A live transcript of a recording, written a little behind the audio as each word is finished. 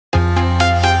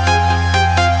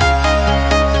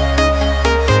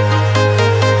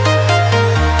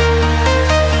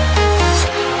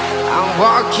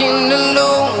walking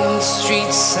alone, the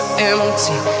streets are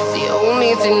empty. The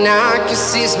only thing I can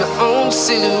see is my own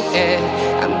silhouette.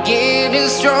 I'm getting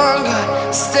stronger,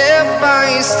 step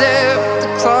by step. The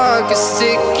clock is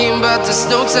ticking, but there's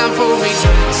no time for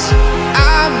regrets.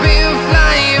 I've been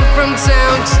flying from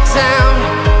town to town,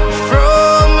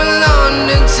 from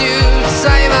London to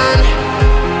Taiwan.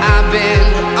 I've been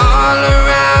all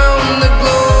around the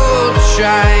globe,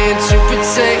 trying to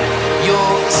protect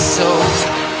your soul.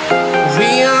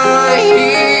 We are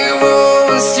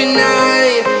heroes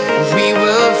tonight. We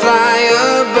will fly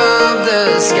above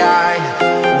the sky.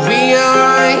 We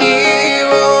are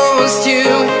heroes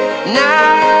tonight.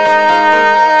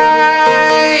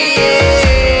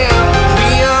 Yeah.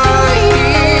 We are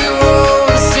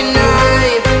heroes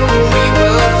tonight. We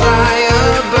will fly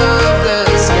above the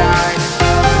sky.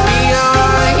 We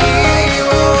are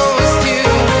heroes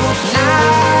tonight.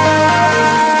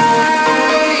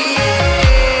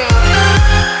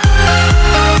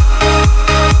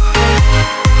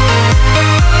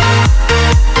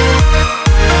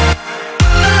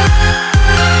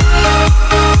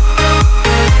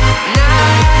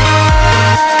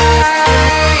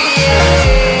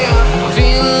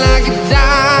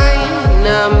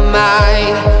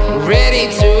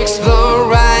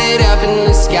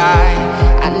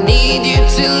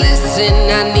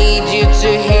 I need you to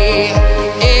hear,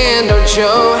 and don't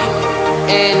show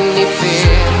any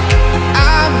fear.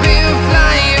 I've been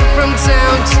flying from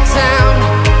town to town,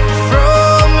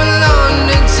 from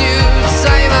London to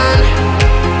Taiwan.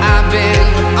 I've been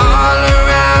all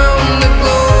around the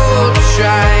globe,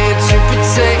 trying to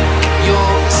protect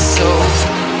your soul.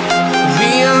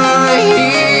 We are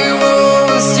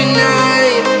heroes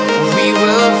tonight. We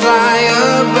will fly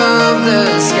above the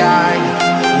sky.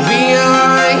 We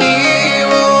are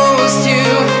heroes tonight.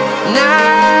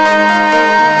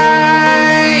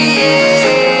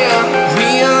 Yeah. We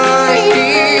are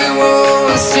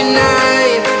heroes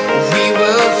tonight. We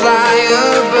will fly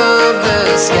above the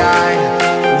sky.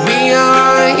 We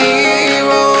are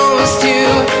heroes tonight.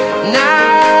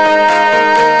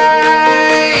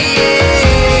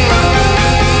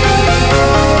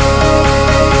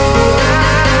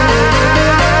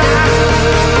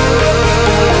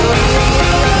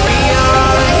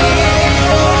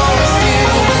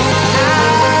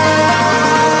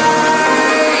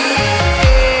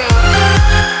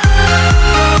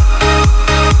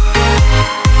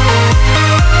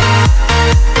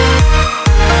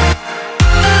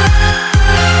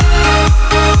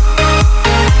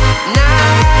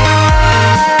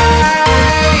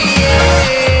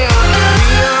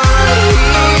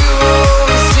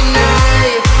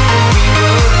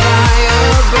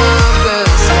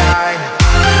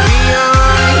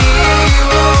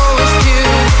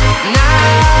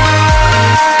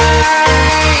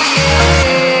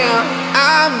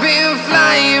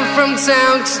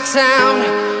 Town to town,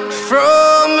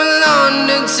 from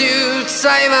London to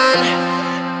Taiwan.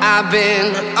 I've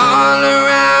been all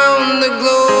around the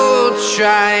globe,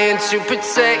 trying to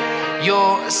protect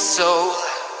your soul.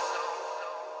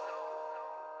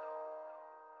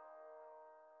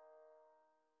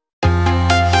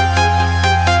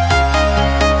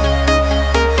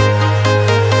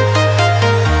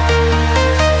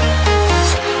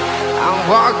 I'm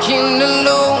walking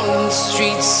alone, the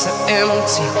streets are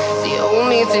empty. The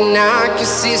only thing I can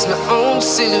see is my own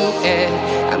silhouette.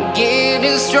 I'm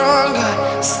getting stronger,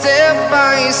 step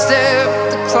by step.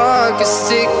 The clock is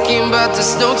ticking, but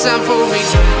there's no time for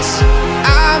regrets.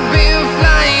 I've been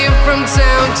flying from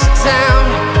town to town,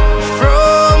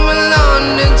 from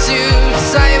London to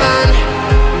Taiwan.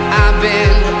 I've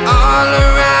been all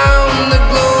around the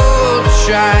globe,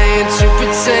 trying to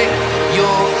protect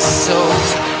your soul.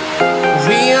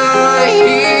 We are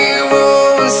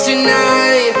heroes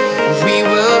tonight. We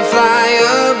will fly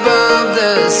above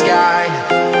the sky.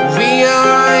 We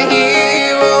are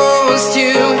heroes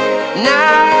tonight.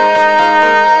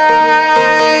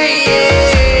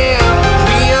 Yeah.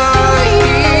 We are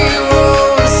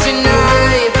heroes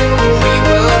tonight. We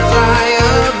will fly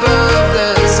above the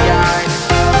sky.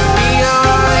 We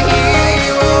are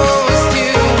heroes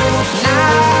tonight.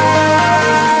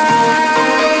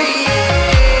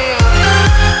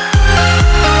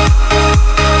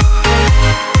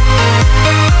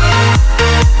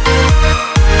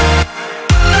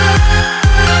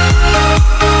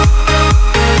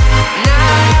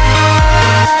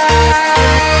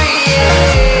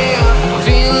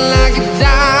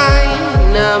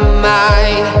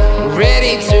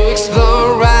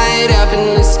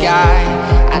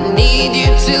 I need you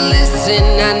to listen,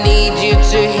 I need you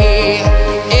to hear,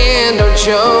 and don't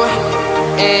show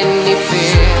any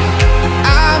fear.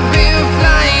 I've been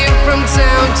flying from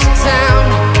town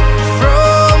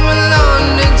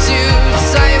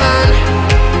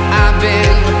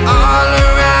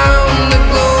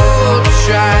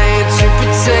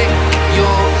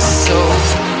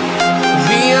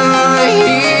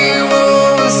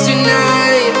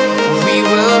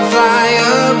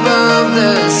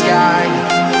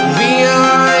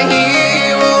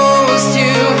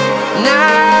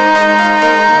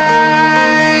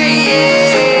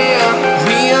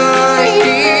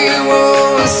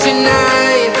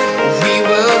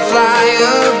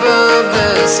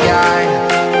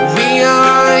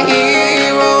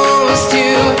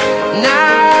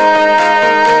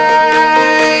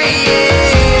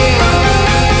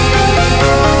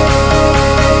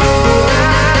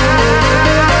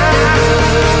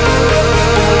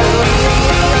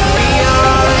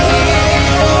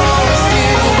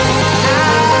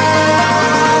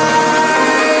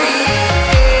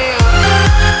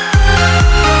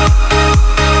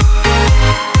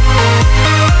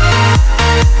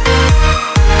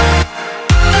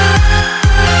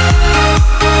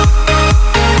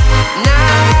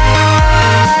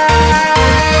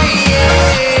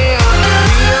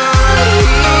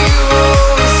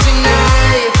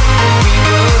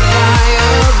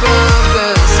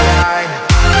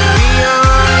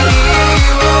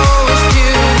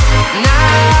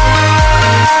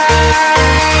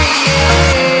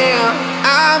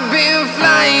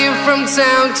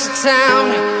town to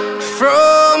town,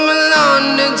 from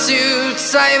London to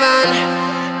Taiwan.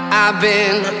 I've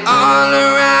been all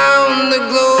around the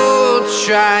globe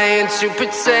trying to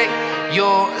protect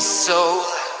your soul.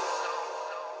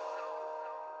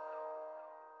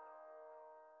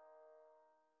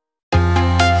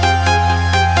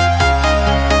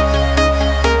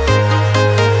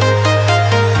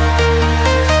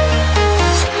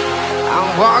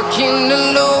 Walking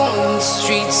alone, the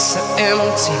streets are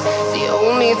empty. The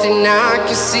only thing I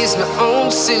can see is my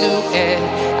own silhouette.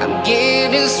 I'm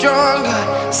getting stronger,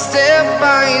 step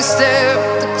by step.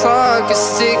 The clock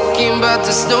is ticking, but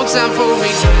there's no time for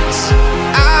regrets.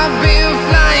 I've been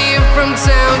flying from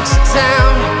town to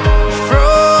town,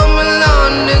 from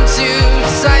London to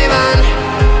Taiwan.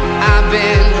 I've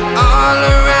been all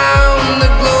around the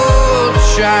globe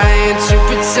trying to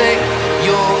protect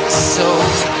your soul.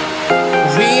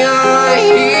 We are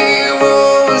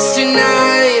heroes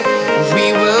tonight.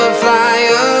 We will fly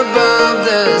above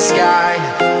the sky.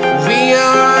 We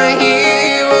are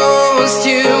heroes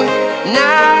tonight.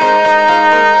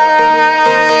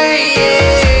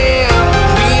 Yeah.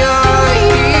 We are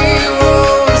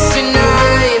heroes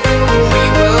tonight. We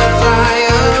will fly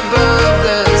above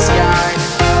the sky.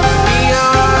 We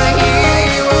are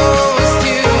heroes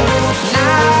tonight.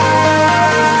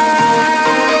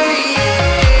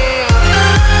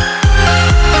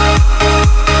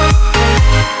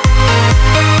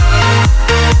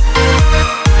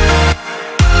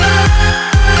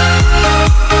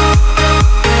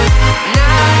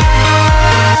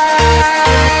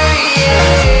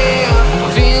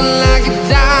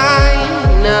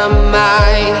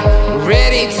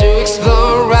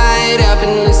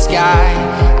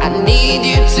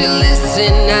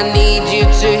 I need you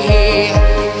to hear,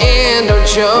 and don't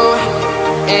show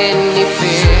any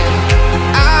fear.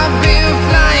 I've been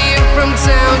flying from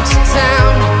town to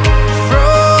town,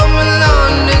 from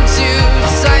London to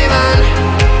Taiwan.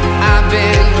 I've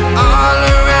been all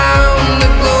around the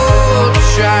globe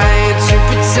trying to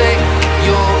protect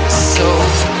your soul.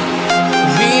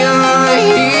 We are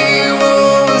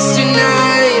heroes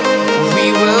tonight. We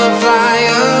will fly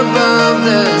above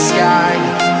the sky.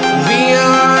 We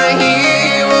are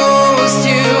heroes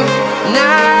tonight.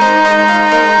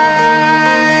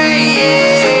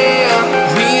 Yeah.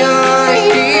 We are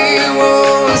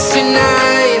heroes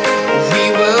tonight. We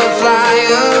will fly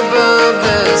above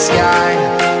the sky.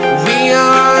 We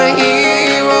are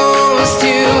heroes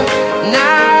tonight.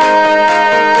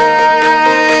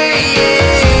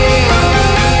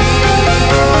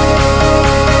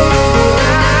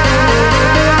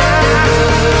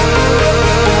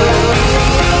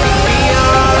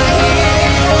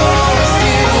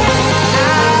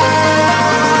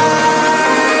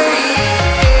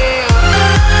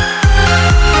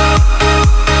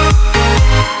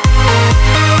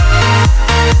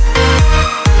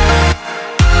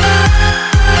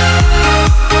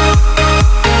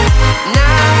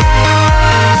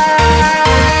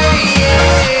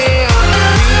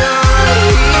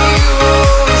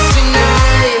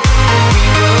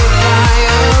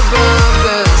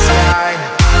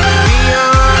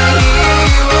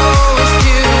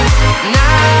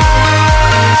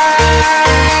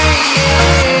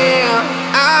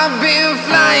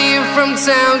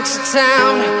 Town to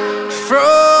town,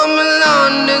 from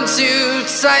London to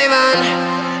Taiwan.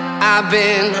 I've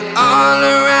been all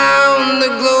around the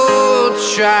globe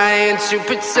trying to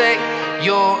protect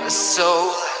your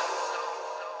soul.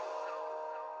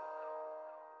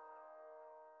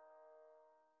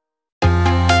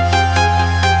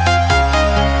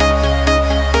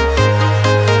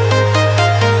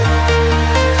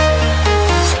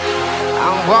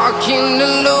 I'm walking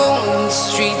alone, the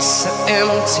streets are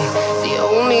empty. The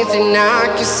only thing I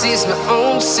can see is my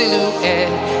own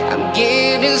silhouette. I'm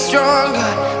getting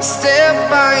stronger, step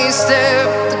by step.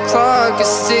 The clock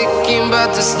is ticking,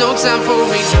 but there's no time for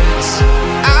regrets.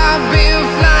 I've been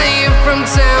flying from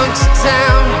town to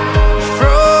town,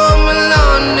 from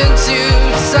London to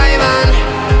Taiwan.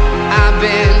 I've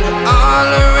been all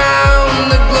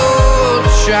around the globe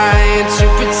trying to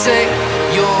protect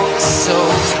your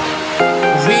soul.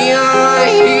 We are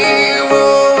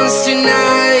heroes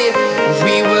tonight.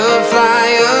 We will fly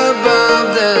above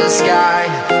the sky.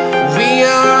 We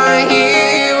are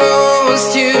heroes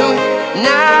tonight.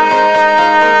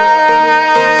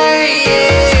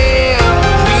 Yeah.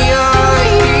 We are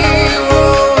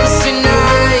heroes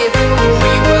tonight.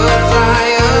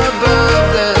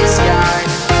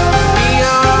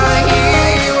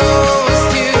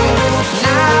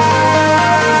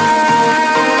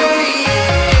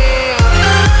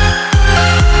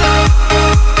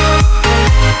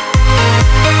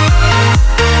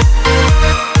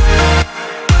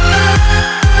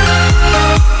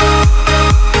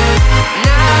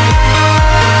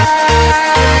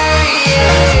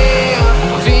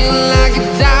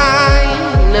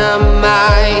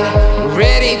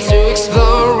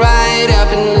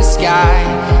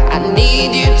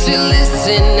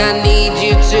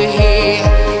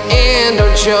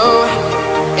 show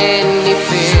any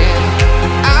fear.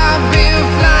 I've been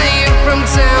flying from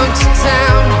town to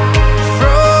town,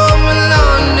 from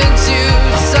London to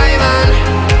Taiwan.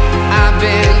 I've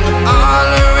been all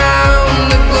around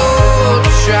the globe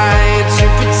trying to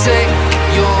protect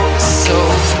your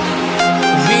soul.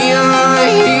 We are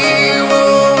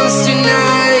heroes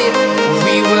tonight.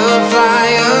 We will fly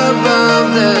above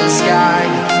the sky.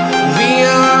 We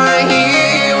are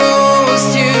heroes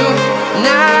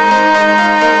tonight.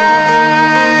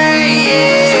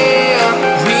 Yeah.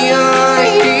 We are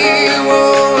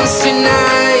heroes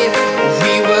tonight.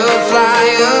 We will fly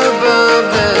above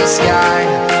the sky.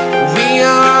 We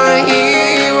are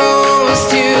heroes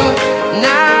tonight.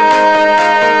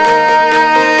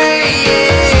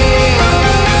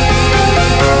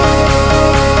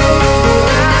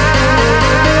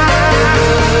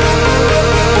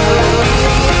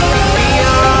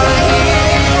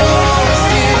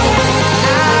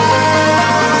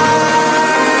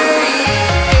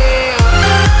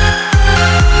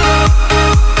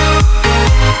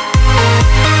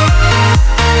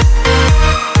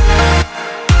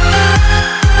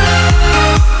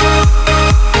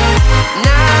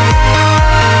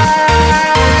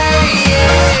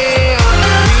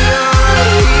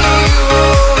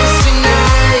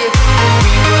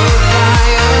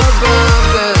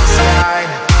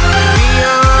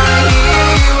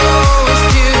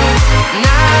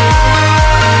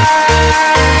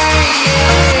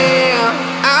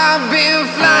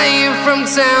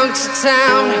 Town to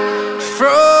town,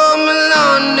 from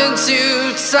London to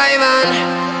Taiwan.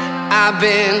 I've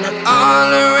been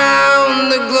all around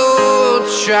the globe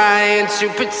trying to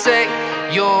protect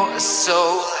your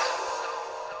soul.